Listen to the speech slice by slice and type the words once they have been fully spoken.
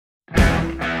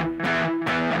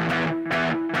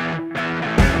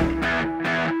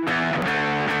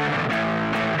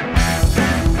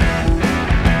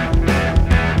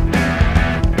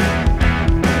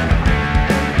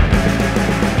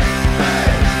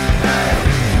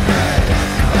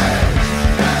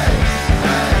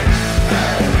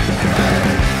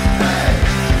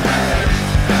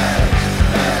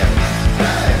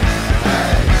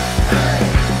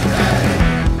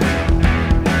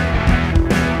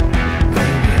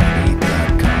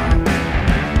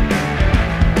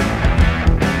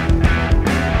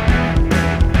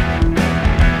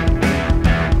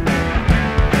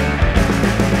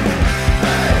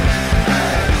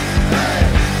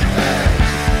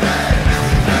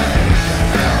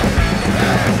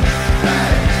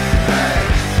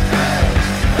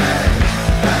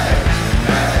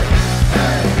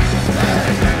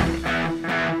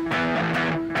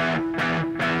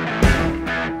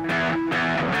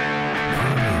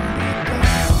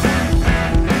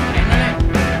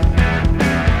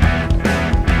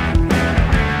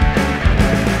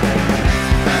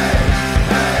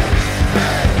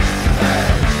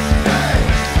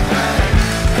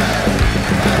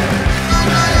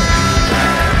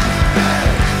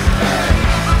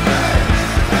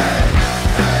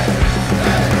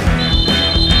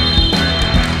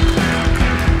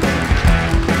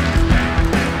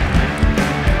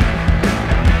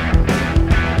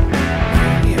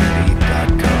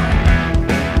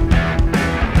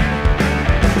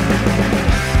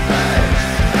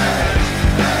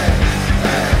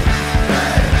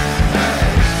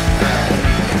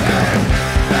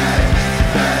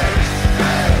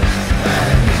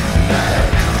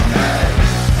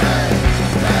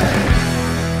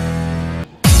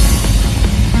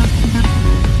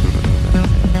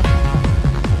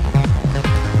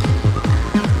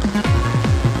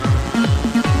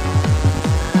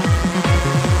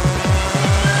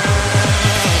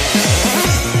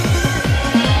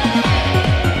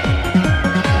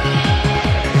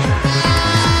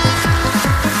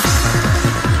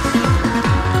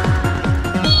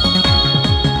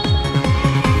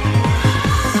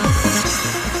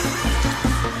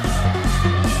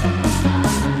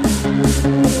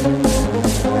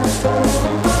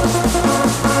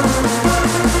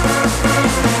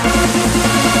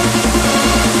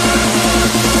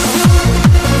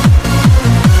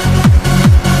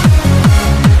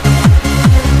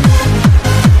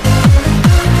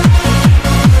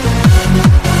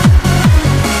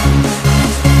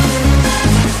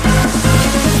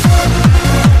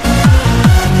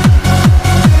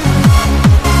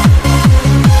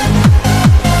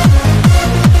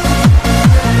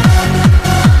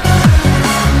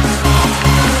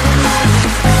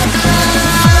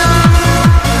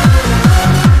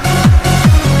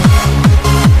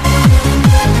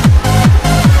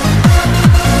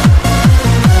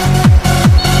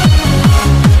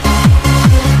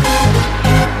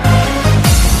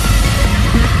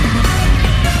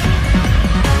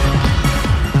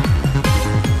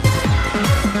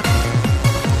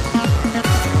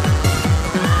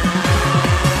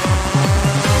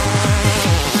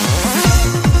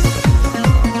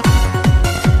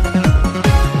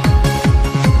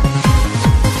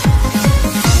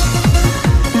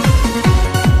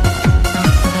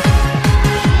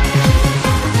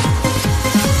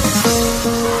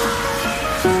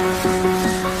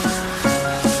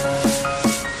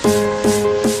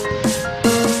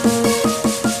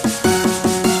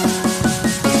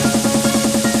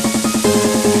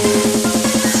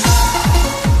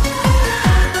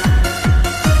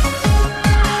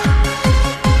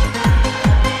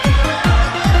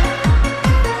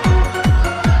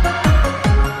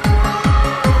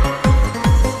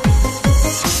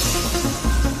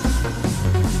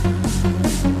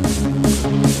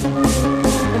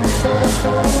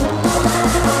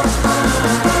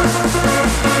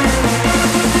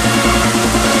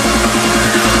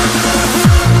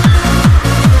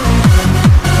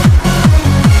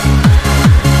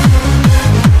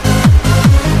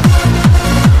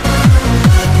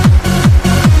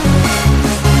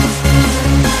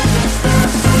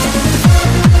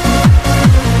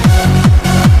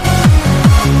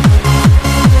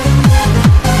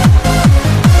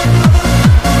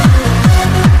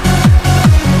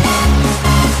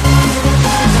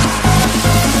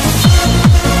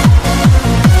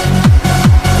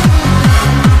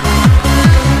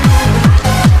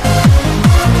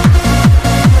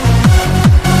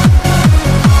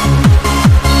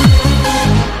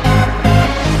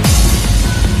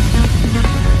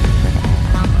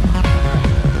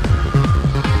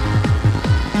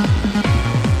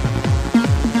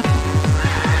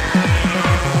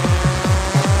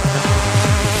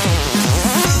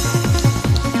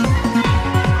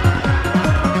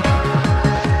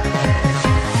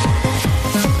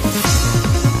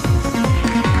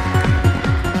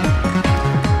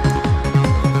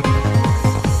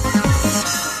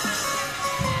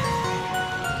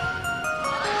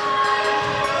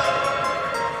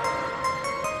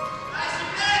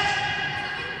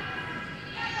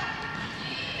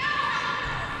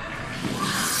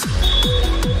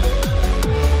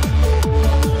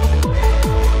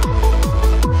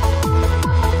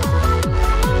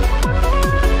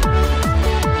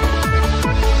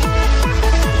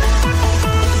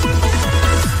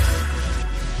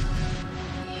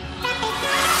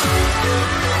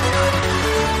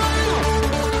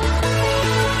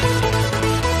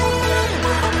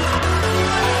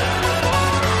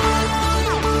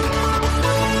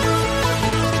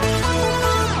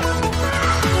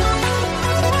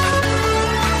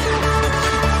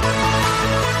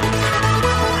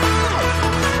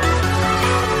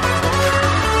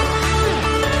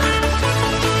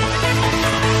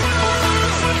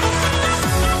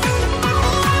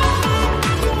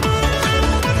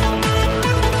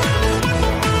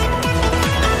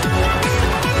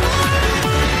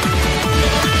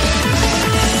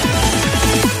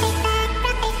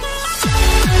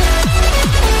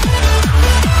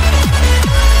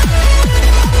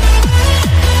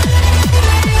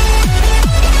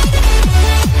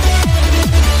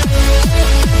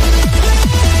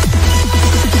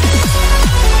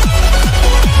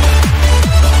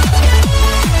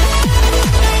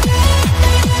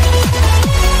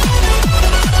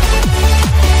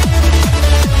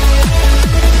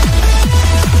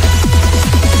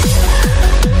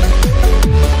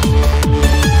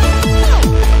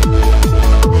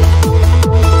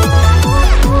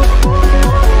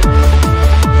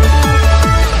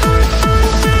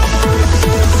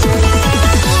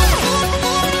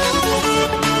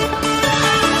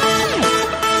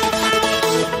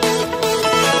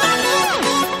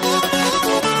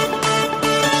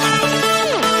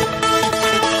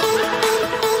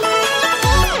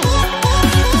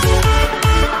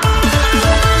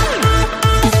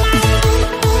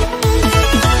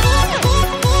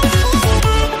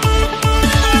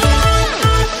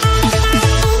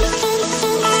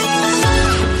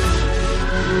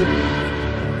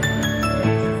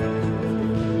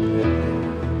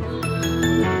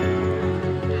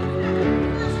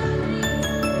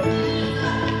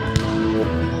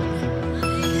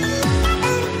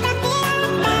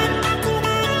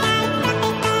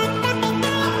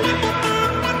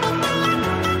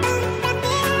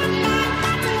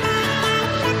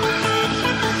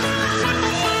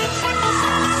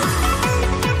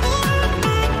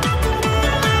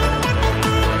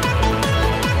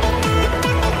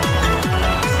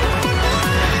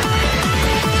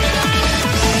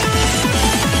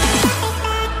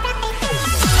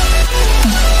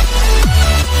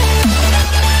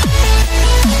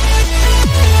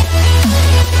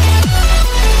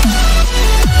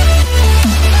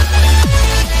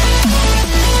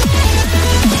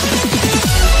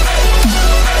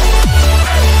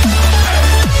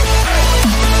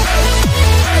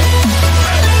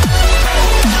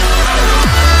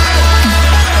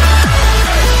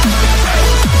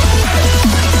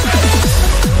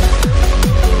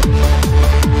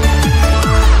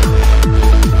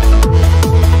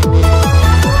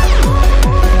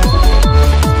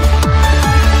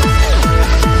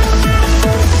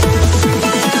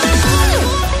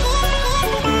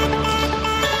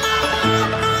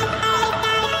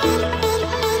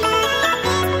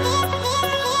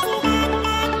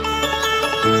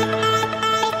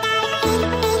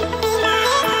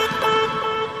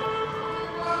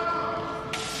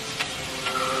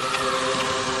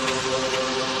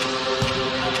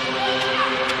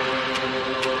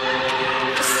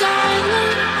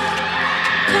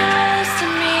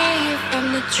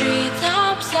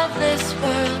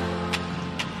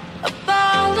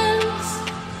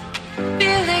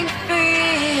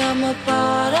a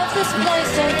part of this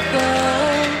place of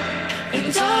birth.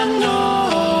 And I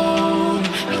know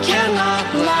it cannot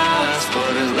last,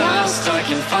 but at last I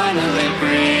can finally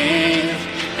breathe.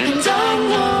 And I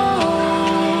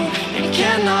know it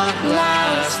cannot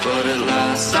last, but at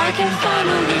last I can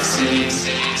finally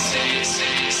see.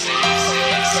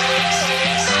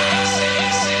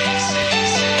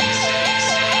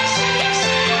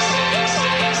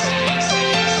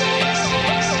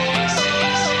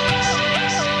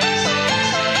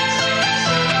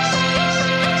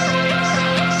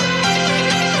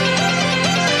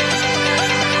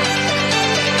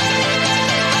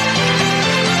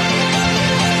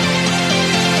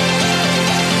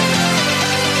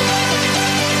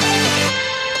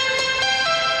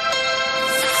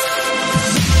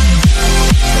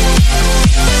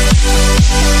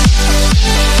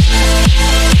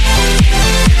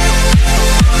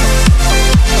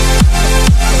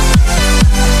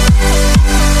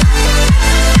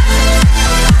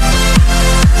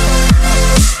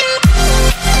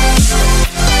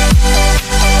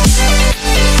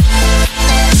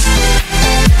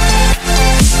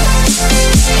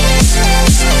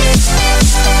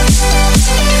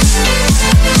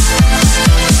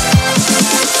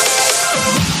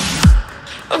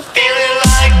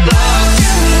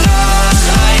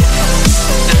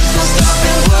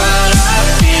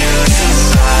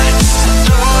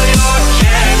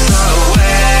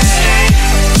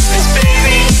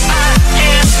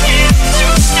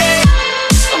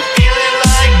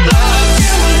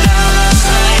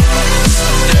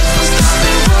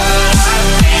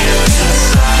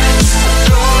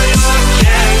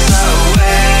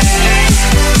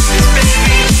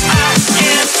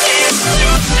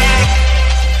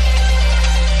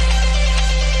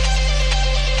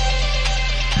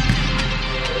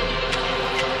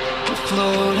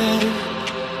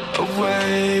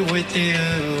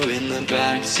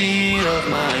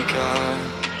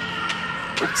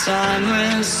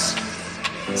 Timeless,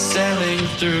 sailing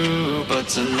through, but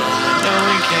tonight, no,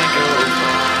 we can't go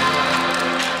far.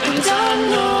 And I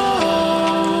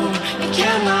know it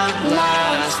cannot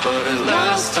last, but at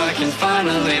last I can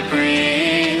finally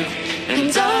breathe.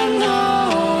 And I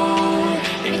know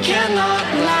it cannot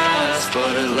last,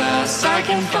 but at last I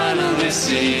can finally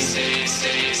see.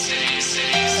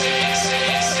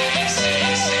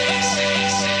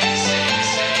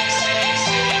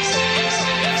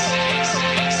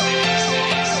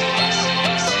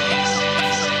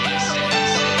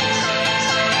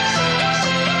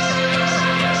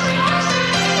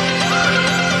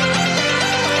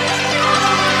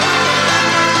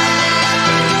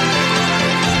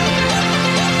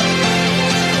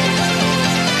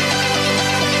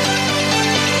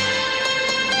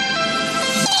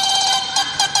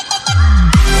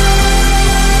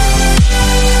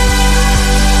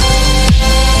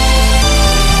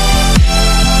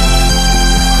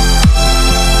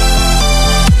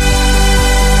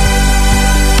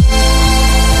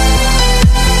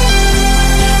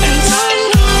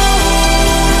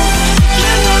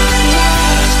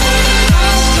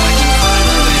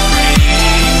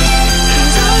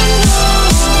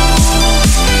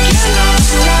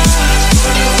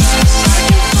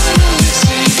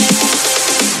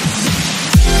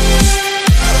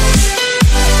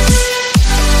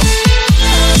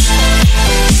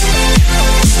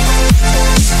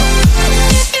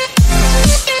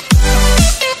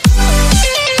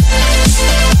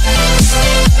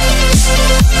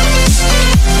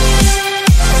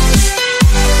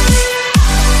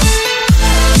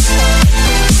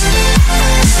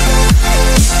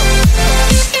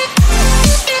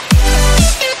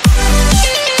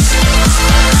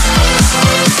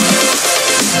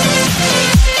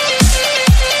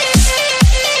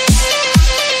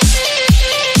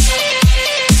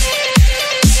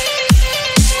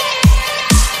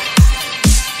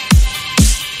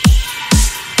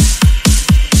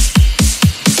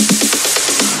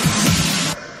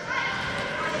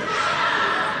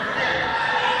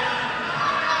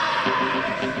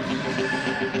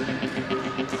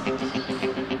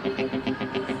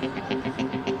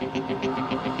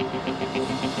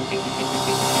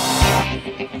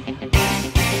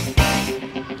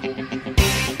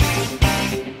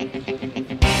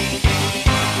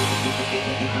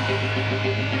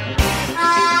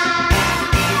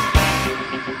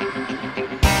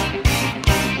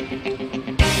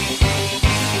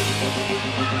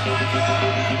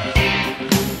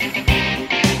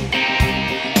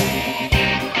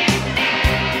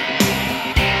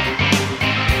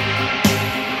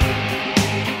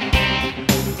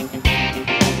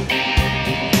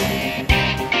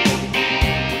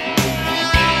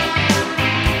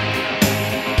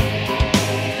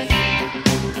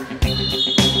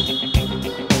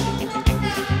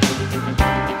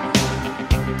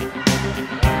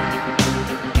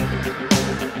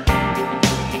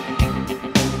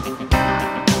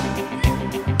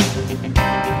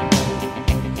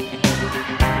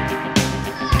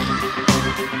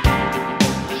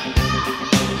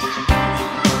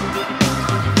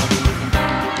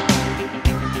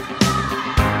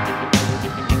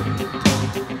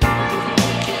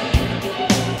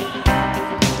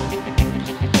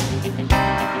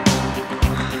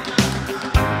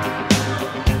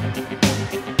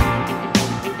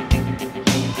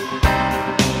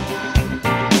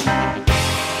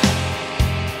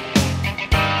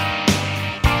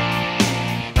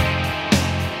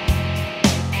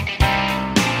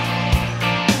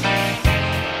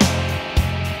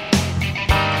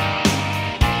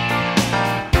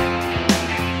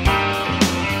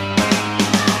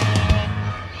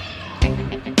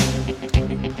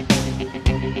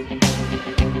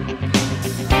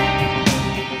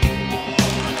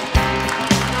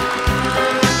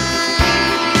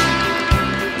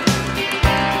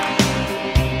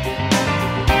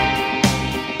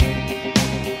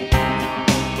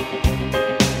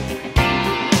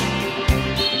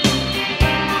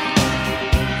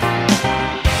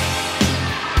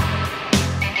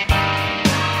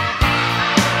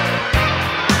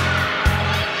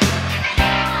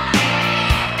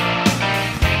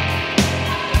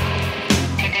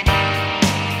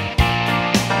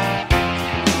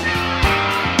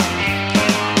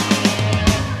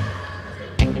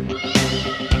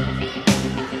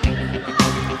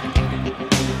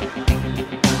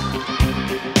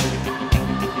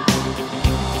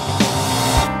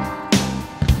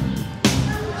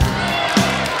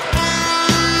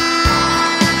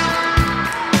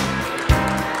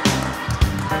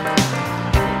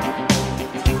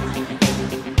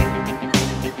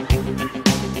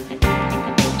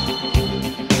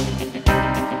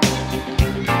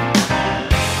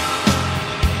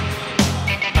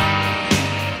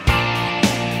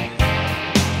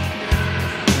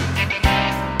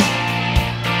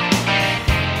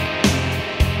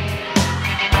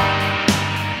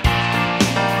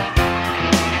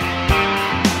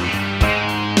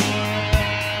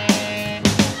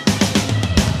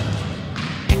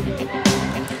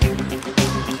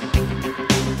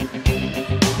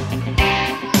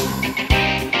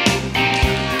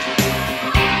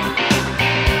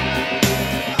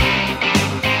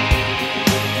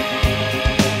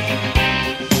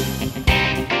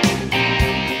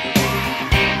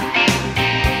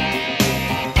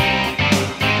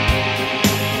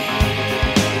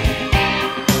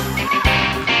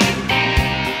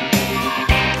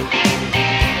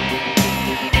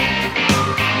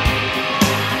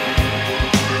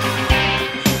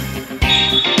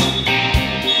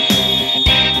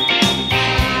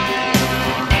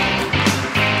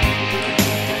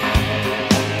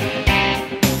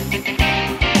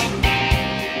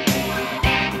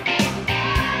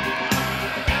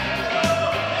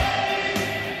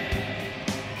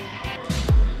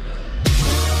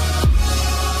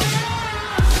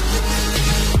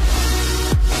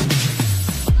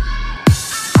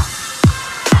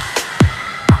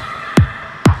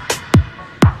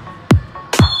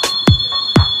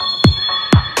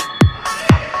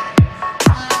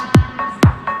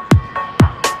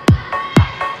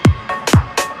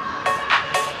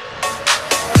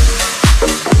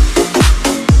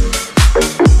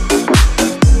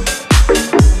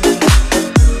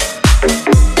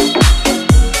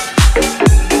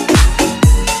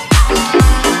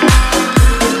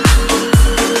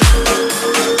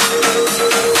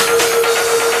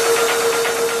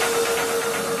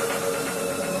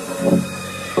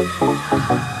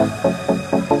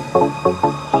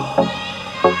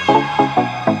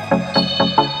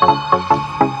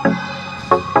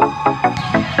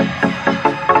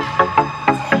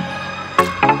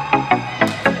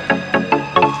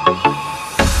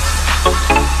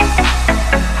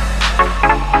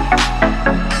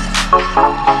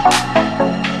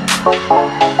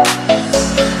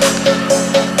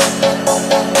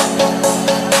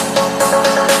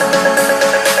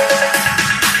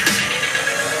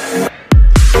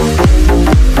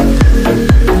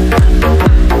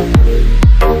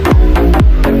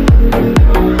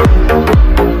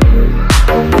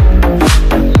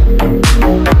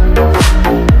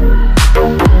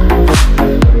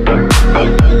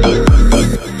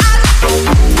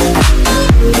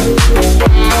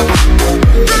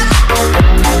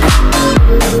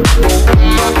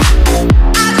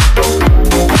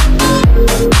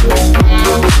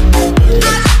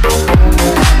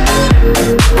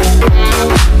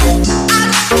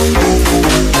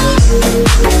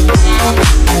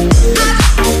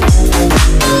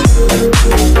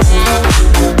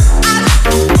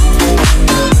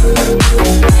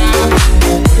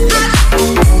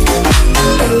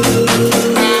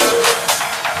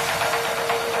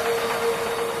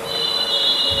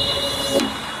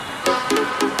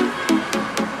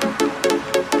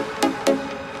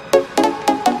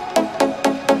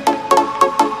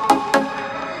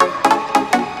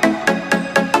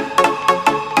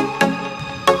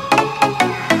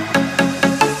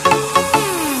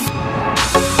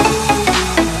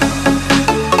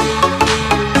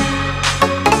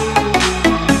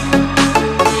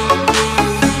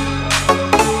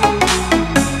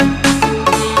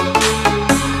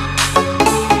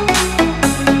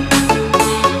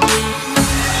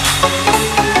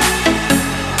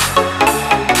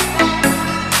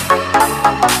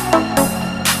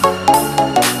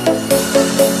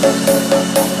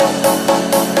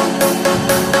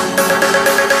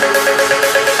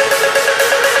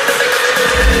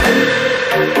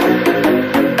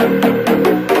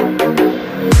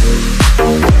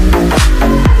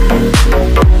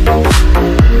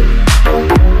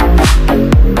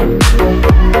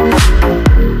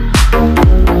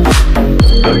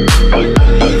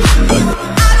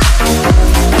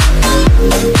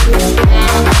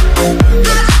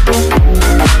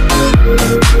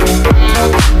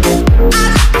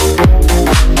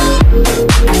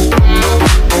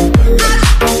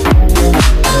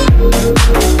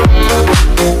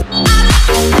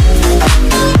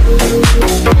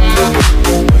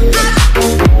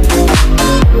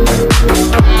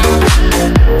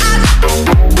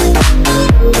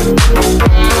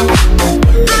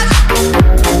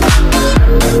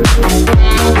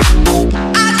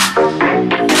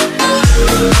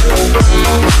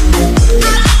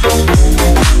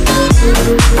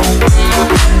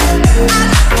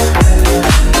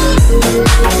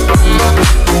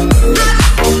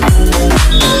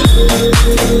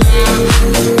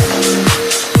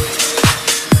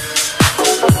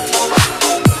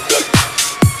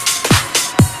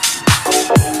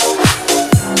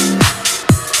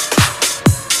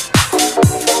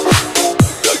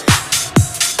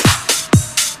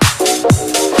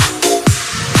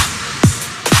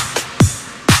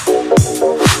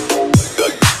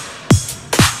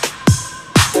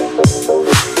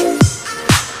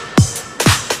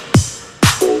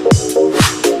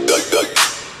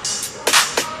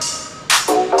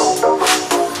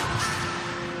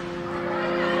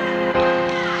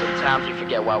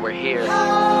 while we're here.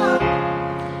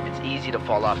 It's easy to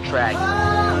fall off track.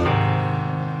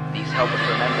 These help us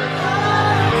remember.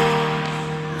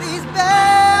 These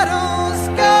battle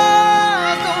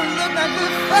scars don't look like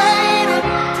they're fading,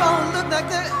 don't look like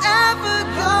they're ever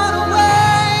gone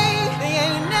away. They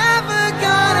ain't never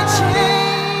gonna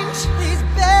change. These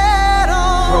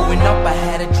battles. Growing up I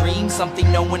had a dream,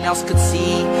 something no one else could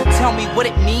see. Tell me what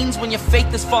it means when your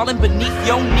faith is falling beneath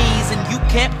your knees and you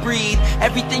can't breathe.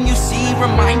 Everything you see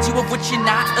reminds you of what you're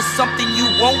not or something you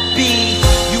won't be.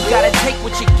 You gotta take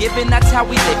what you're given, that's how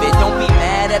we live it. Don't be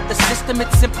mad at the system,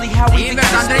 it's simply how we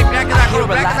exist. I hear a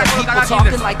lot of people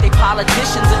talking like they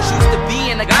politicians and choose to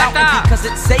be an accountant because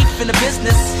it's safe in the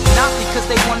business, not because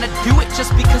they wanna do it,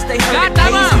 just because they heard it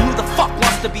pays. And who the fuck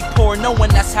wants to be poor knowing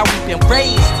that's how we've been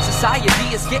raised? Society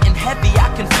is getting heavy,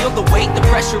 I can feel the weight. The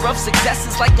pressure of success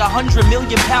is like 100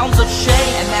 million pounds of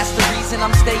shame, and that's the reason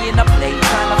I'm staying up late,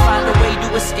 trying to find a way to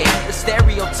escape the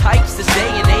stereotypes this day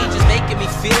and age is making me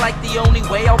feel feel like the only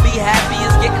way I'll be happy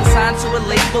is getting signed to a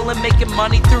label and making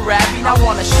money through rapping. I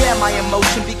wanna share my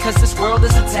emotion because this world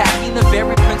is attacking the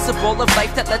very principle of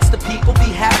life that lets the people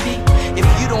be happy. If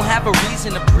you don't have a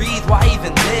reason to breathe, why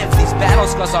even live? These battle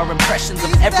scars are impressions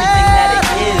of everything that it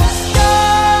is.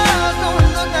 Don't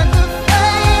look like they're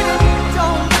fading,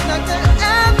 don't look like they're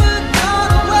ever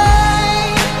gone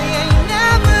away. They ain't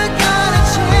never gonna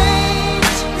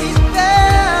change. These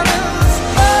battles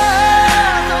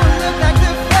don't look like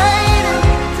they're fading,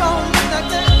 don't look like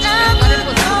they're ever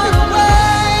gone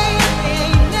away. They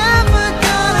ain't never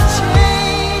gonna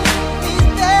change. These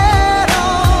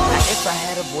battles. If I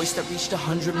had a voice that reached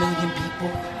 100 million people,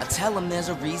 I'd tell them there's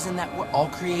a reason that we're all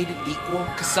created equal.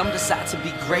 Cause some decide to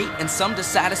be great and some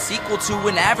decide a sequel to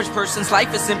an average person's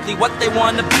life is simply what they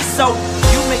want to be. So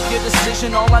you make your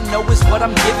decision, all I know is what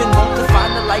I'm given. Won't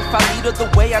define the life I lead or the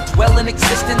way I dwell in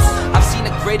existence. I've seen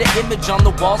a greater image on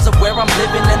the walls of where I'm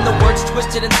living, and the words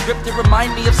twisted and scripted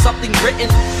remind me of something written.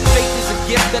 Faith is a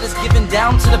gift that is given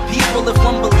down to the people. If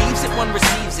one believes it, one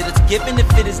receives it. It's given if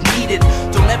it is needed.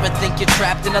 Don't ever think you're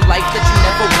trapped in a life that you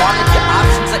never wanted. Your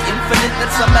options are infinite,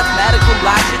 that's some mathematical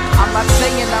logic. I'm not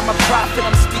saying I'm a prophet,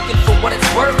 I'm speaking for what it's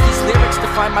worth. These lyrics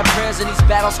define my prayers and these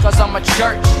battle scars on my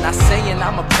church. Not saying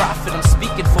I'm a prophet, I'm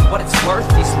speaking for what it's worth.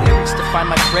 These lyrics define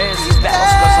my prayers, these battle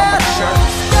scars on my church.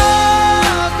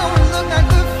 Don't look like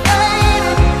they're